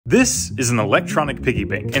This is an electronic piggy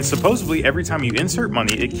bank, and supposedly every time you insert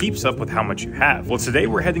money, it keeps up with how much you have. Well, today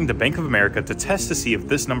we're heading to Bank of America to test to see if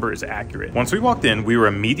this number is accurate. Once we walked in, we were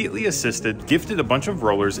immediately assisted, gifted a bunch of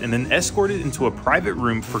rollers, and then escorted into a private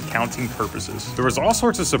room for counting purposes. There was all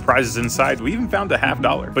sorts of surprises inside. We even found a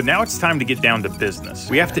 $50. But now it's time to get down to business.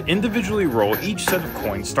 We have to individually roll each set of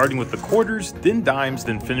coins, starting with the quarters, then dimes,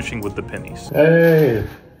 then finishing with the pennies. Hey,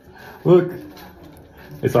 look.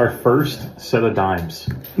 It's our first set of dimes.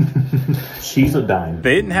 She's a dime.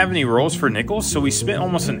 They didn't have any rolls for nickels, so we spent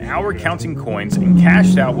almost an hour counting coins and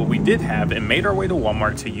cashed out what we did have and made our way to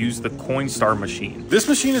Walmart to use the Coinstar machine. This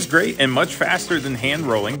machine is great and much faster than hand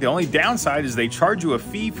rolling. The only downside is they charge you a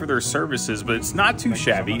fee for their services, but it's not too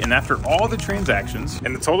shabby. And after all the transactions,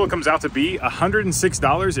 and the total comes out to be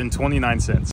 $106.29.